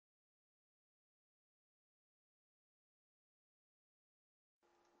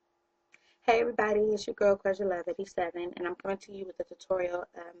Hey everybody, it's your girl Love87, and I'm coming to you with a tutorial,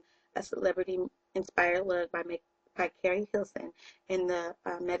 a celebrity inspired look by Keri in the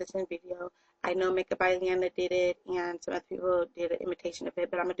medicine video. I know Makeup by Leanna did it, and some other people did an imitation of it,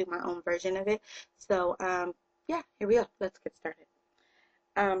 but I'm gonna do my own version of it. So yeah, here we go. Let's get started.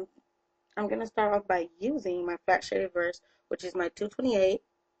 I'm gonna start off by using my flat shaded brush, which is my 228,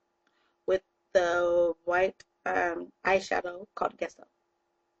 with the white eyeshadow called Gesso.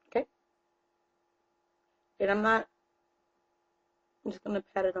 Okay. And I'm just going to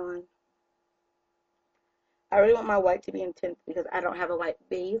pat it on. I really want my white to be intense because I don't have a white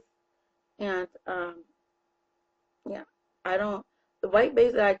base. And, yeah, the white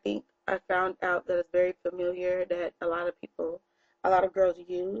base that I think I found out that is very familiar that a lot of girls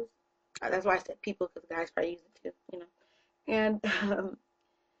use. That's why I said people, because guys probably use it too, And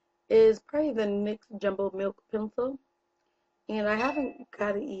is probably the NYX Jumbo Milk Pencil. And I haven't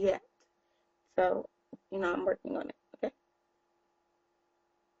got it yet. So, I'm working on it, okay?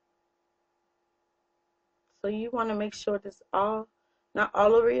 So you want to make sure this not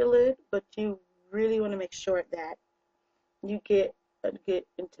all over your lid, but you really want to make sure that you get a good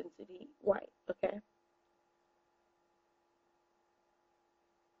intensity white, okay?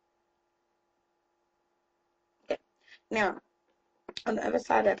 Okay. Now, on the other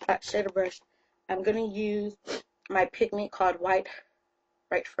side of that flat shader brush, I'm going to use my pigment called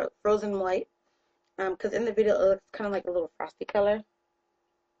Frozen White, because in the video it looks kind of like a little frosty color.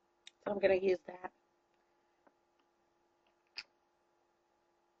 So I'm going to use that.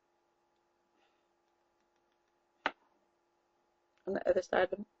 On the other side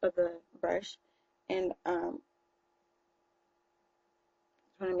of the brush, and trying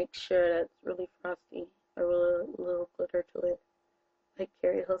to make sure that it's really frosty, or a little glitter to it, like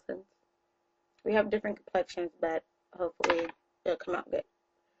Keri Hilson's. We have different complexions, but hopefully it'll come out good.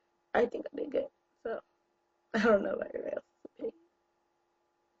 I think I did good, so I don't know about everybody else's opinion.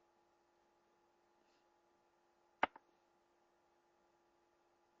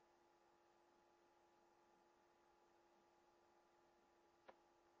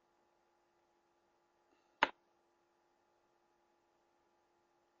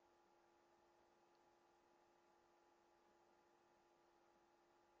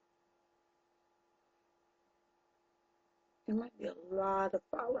 It might be a lot of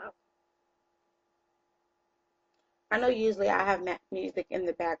fallout. I know usually I have music in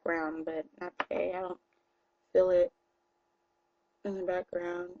the background, but not today. I don't feel it in the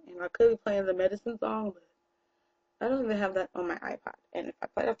background. And I could be playing the medicine song, but I don't even have that on my iPod. And if I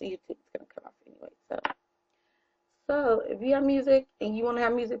play it off the YouTube, it's going to cut off anyway. So if you have music and you want to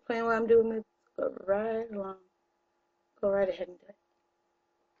have music playing while I'm doing this, go right along. Go right ahead and do it.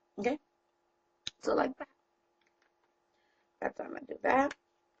 Okay? So like that. That's how I'm going to do that.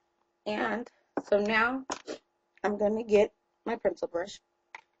 And so now I'm going to get my pencil brush.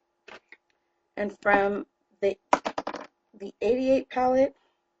 And from the 88 palette,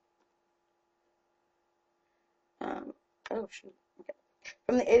 oh shoot, okay.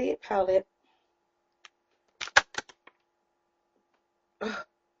 From the 88 palette, it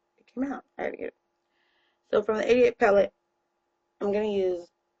came out. I already get it. So from the 88 palette, I'm going to use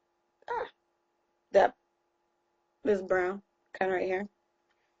this brown kind of right here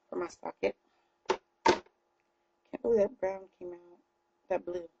for my socket. Can't believe that brown came out, that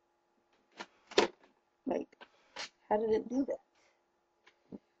blue. Like, how did it do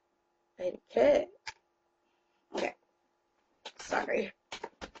that? Okay. Okay. Sorry.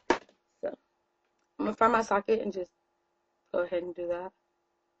 So, I'm going to find my socket and just go ahead and do that.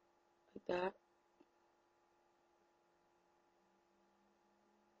 Like that.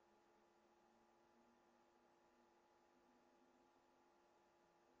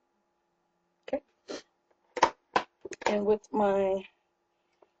 Okay. And with my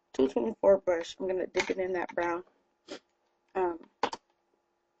 224 brush, I'm going to dip it in that brown a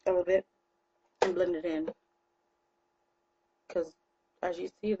little bit and blend it in. Because as you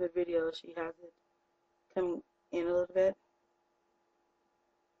see in the video, she has it coming in a little bit.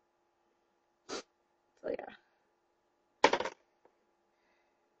 So yeah.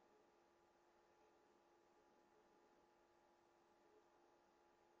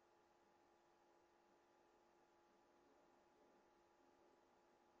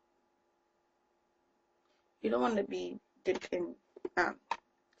 You don't want to be dipping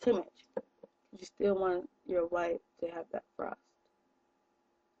too much. You still want your white to have that frost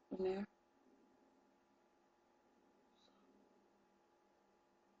in there.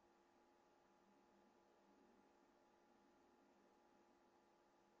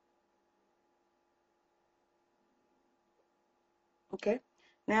 Okay.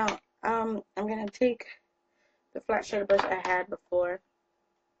 Now I'm gonna take the flat shader brush I had before,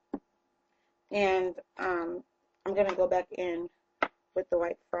 and I'm gonna go back in with the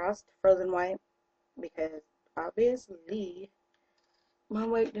white frost, frozen white, because obviously my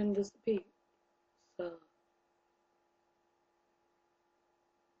white didn't disappear. So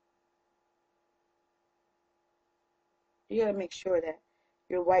you gotta make sure that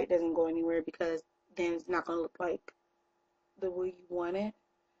your white doesn't go anywhere, because then it's not gonna look like the way you want it.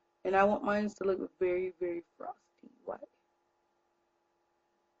 And I want mine to look very, very frosty white.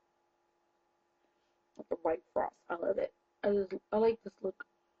 Like a white frost. I love it. I like this look.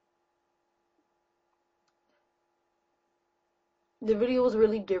 The video was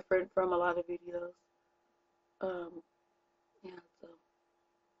really different from a lot of videos. Yeah, so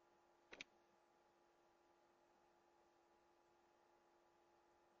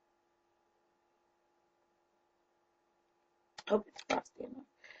hope it's frosty enough.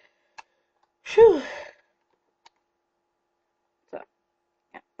 Phew. So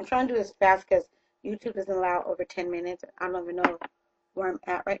yeah, I'm trying to do this fast because YouTube doesn't allow over 10 minutes. I don't even know where I'm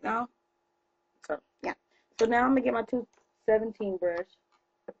at right now. So yeah. So now I'm gonna get my 217 brush,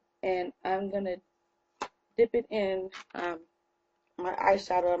 and I'm gonna dip it in my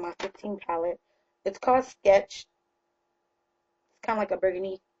eyeshadow, my 15 palette. It's called Sketch. It's kind of like a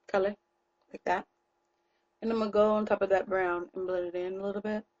burgundy color, like that. And I'm gonna go on top of that brown and blend it in a little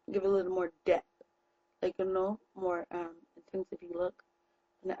bit, give it a little more depth, like more intensity look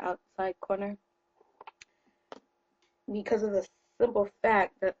in the outside corner. Because of the simple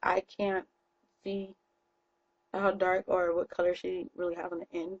fact that I can't see how dark or what color she really has on the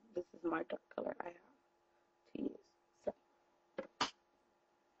end. This is my dark color I have to use. So,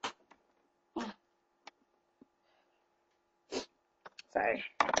 sorry.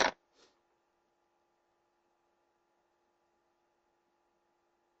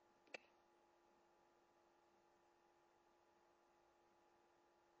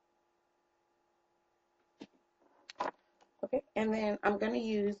 Okay, and then I'm gonna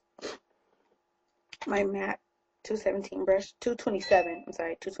use my matte 217 brush, 227. I'm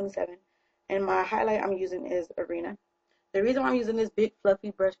sorry, 227. And my highlight I'm using is Arena. The reason why I'm using this big fluffy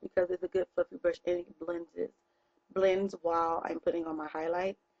brush because it's a good fluffy brush and it blends while I'm putting on my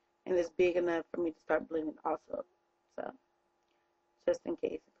highlight, and it's big enough for me to start blending also. So just in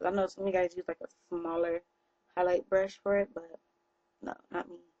case, because I know some of you guys use like a smaller highlight brush for it, but no, not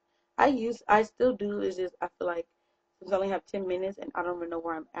me. I still do. It's just I feel like since I only have 10 minutes and I don't even know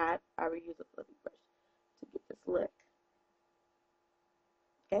where I'm at, I would use a fluffy brush to get this look.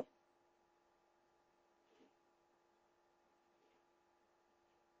 Okay.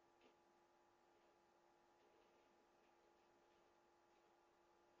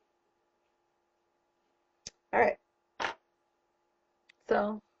 All right.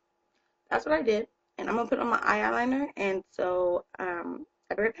 So that's what I did, and I'm gonna put on my eyeliner, and so I'll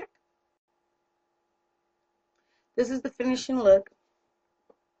be right back. This is the finishing look.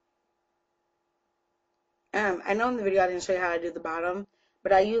 I know in the video I didn't show you how I do the bottom,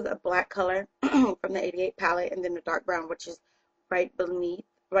 but I use a black color from the 88 palette, and then the dark brown, which is right beneath,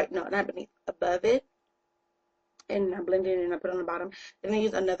 right, no, not beneath, above it, and I blend it in and I put it on the bottom. Then I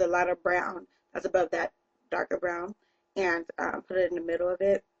use another lighter brown that's above that darker brown, and put it in the middle of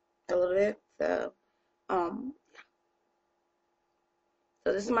it a little bit. So, so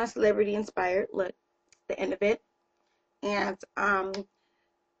this is my celebrity inspired look, the end of it. And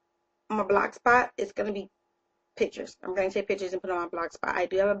my block spot is going to be pictures. I'm going to take pictures and put on my block spot. I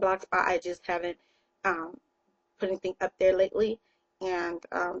do have a block spot. I just haven't put anything up there lately. And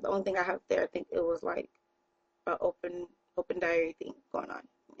the only thing I have there, I think it was like an open diary thing going on.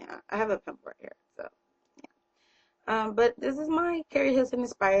 Yeah, I have a pimple right here. So, yeah. But this is my Keri Hilson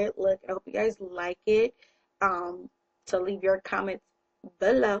inspired look. I hope you guys like it. So leave your comments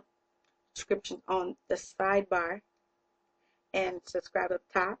below, descriptions on the sidebar, and subscribe up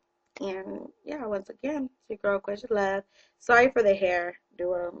top. And yeah, once again, it's your girl Question Love. Sorry for the hair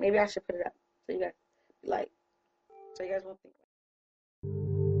duo. Maybe I should put it up so you guys like, so you guys won't think.